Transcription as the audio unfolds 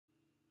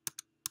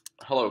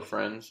Hello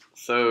friends.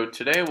 So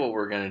today what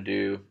we're going to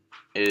do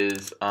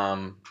is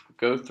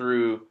go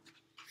through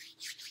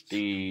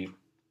the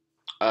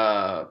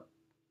uh,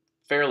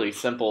 fairly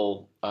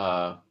simple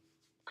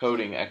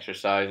coding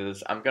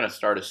exercises. I'm going to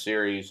start a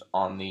series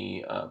on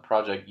the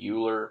Project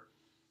Euler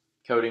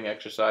coding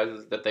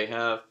exercises that they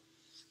have.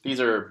 These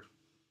are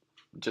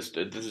this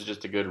is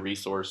just a good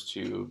resource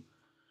to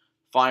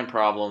find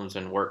problems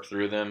and work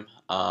through them,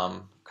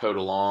 code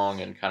along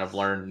and kind of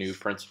learn new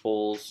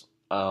principles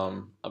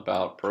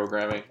about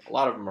programming. A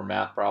lot of them are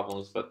math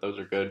problems, but those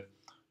are good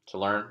to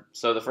learn.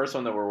 So the first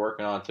one that we're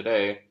working on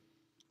today,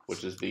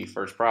 which is the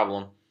first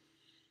problem,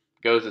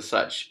 goes as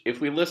such.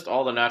 If we list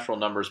all the natural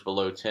numbers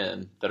below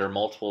 10 that are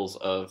multiples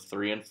of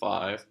 3 and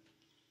 5,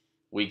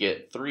 we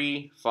get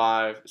 3,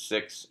 5,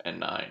 6,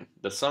 and 9.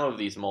 The sum of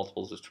these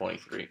multiples is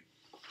 23.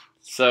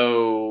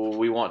 So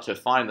we want to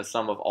find the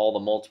sum of all the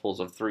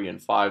multiples of 3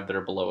 and 5 that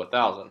are below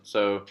 1,000.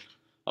 So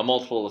a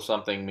multiple of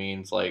something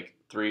means like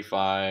 3,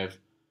 5,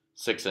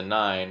 6, and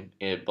 9.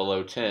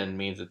 Below 10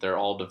 means that they're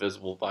all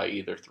divisible by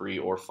either 3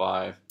 or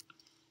 5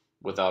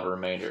 without a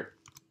remainder.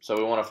 So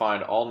we want to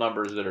find all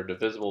numbers that are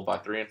divisible by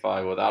 3 and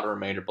 5 without a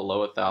remainder below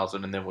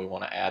 1,000, and then we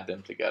want to add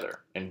them together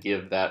and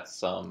give that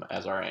sum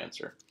as our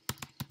answer.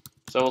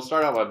 So we'll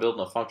start out by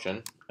building a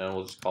function, and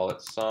we'll just call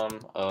it sum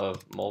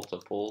of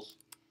multiples,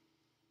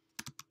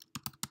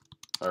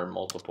 or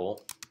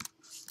multiple,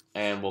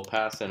 and we'll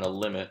pass in a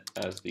limit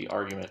as the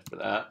argument for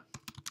that.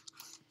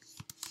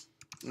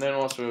 And then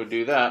once we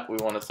do that, we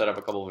want to set up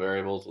a couple of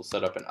variables. We'll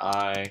set up an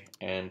I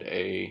and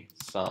a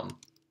sum,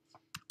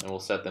 and we'll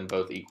set them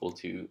both equal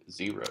to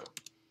 0.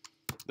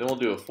 Then we'll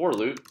do a for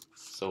loop,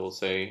 so we'll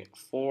say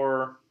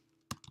for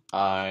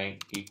I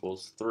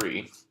equals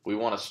 3. We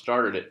want to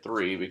start it at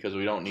 3 because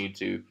we don't need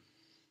to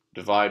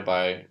divide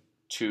by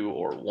 2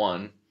 or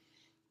 1.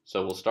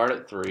 So we'll start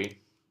at 3,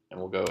 and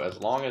we'll go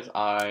as long as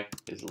I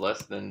is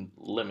less than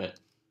limit.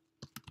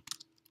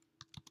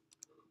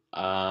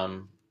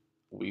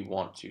 We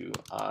want to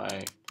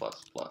I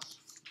plus plus.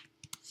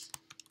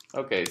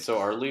 Okay, so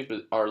our loop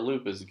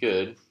is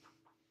good,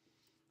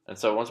 and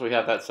so once we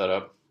have that set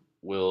up,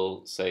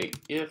 we'll say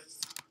if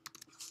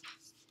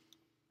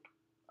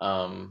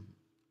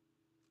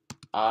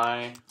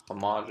I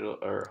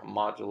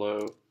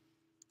modulo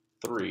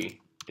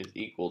 3 is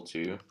equal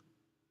to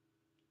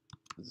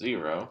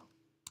 0,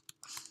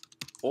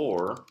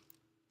 or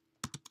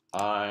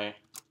I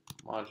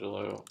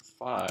modulo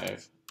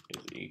 5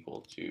 is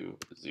equal to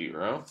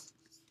 0.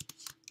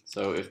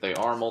 So if they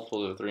are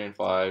multiples of 3 and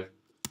 5,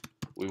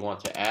 we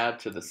want to add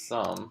to the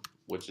sum,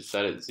 which is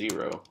set at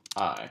 0,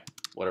 I,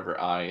 whatever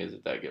I is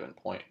at that given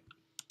point.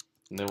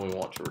 And then we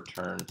want to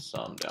return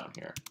sum down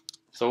here.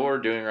 So what we're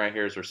doing right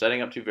here is we're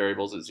setting up two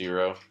variables at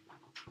 0.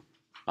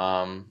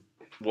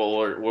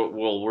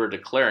 We're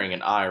declaring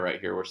an I right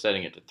here. We're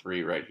setting it to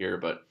 3 right here,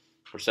 but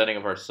we're setting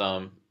up our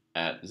sum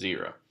at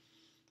 0.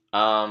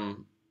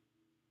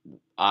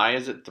 I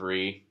is at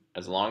 3.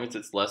 As long as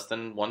it's less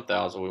than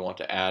 1,000, we want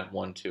to add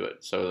 1 to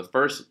it. So the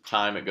first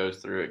time it goes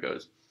through, it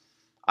goes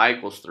I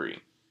equals 3.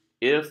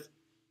 If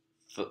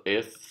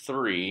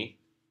 3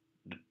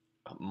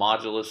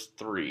 modulus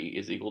 3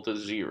 is equal to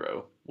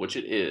 0, which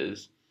it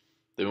is,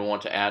 then we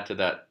want to add to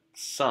that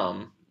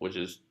sum, which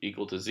is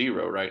equal to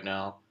 0 right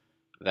now,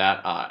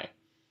 that I.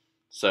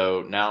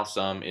 So now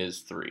sum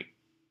is 3.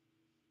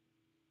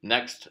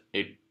 Next,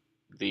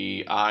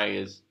 the I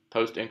is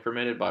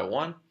post-incremented by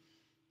 1.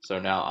 So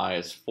now I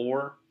is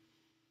 4.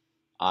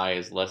 I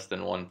is less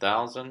than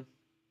 1,000.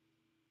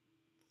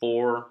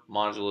 4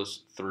 modulus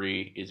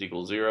 3 is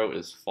equal to 0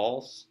 is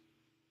false.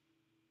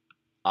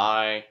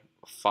 4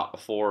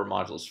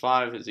 modulus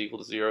 5 is equal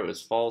to 0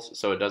 is false.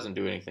 So it doesn't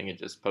do anything. It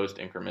just post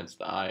increments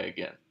the I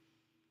again.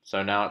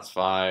 So now it's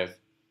 5.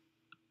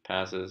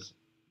 Passes.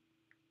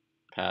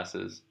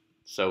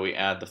 So we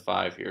add the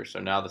 5 here. So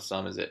now the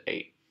sum is at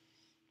 8.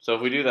 So if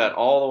we do that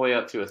all the way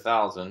up to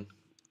 1,000,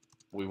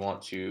 we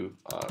want to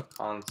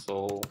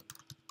console.log,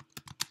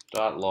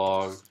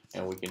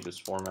 and we can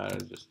just format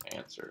it as just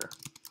answer.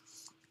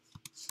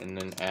 And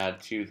then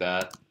add to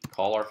that,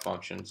 call our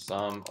function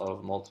sum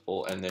of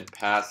multiple, and then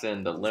pass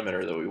in the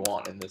limiter that we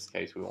want. In this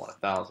case, we want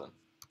 1,000.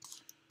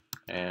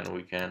 And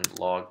we can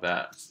log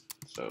that.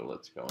 So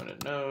let's go into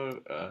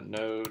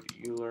node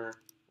Euler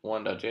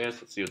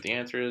 1.js. Let's see what the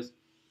answer is.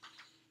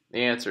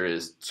 The answer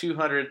is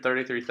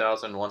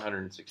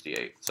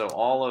 233,168. So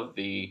all of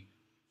the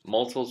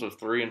multiples of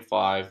 3 and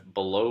 5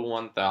 below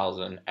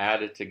 1,000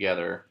 added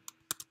together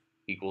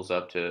equals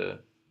up to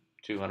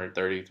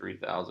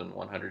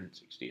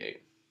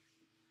 233,168.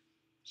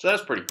 So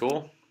that's pretty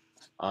cool.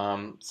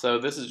 So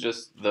this is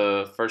just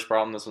the first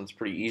problem. This one's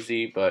pretty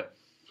easy, but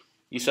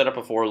you set up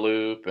a for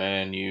loop,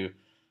 and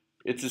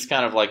it's just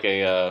kind of like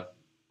a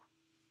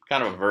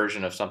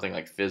version of something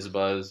like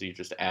FizzBuzz. You're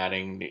just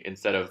adding,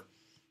 instead of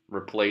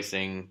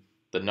replacing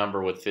the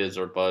number with fizz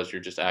or buzz,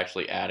 you're just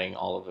actually adding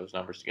all of those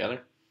numbers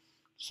together.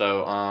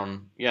 So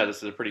yeah, this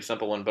is a pretty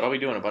simple one, but I'll be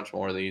doing a bunch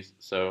more of these.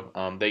 So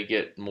they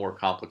get more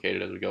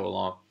complicated as we go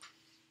along.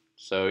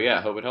 So yeah,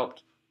 I hope it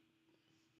helped.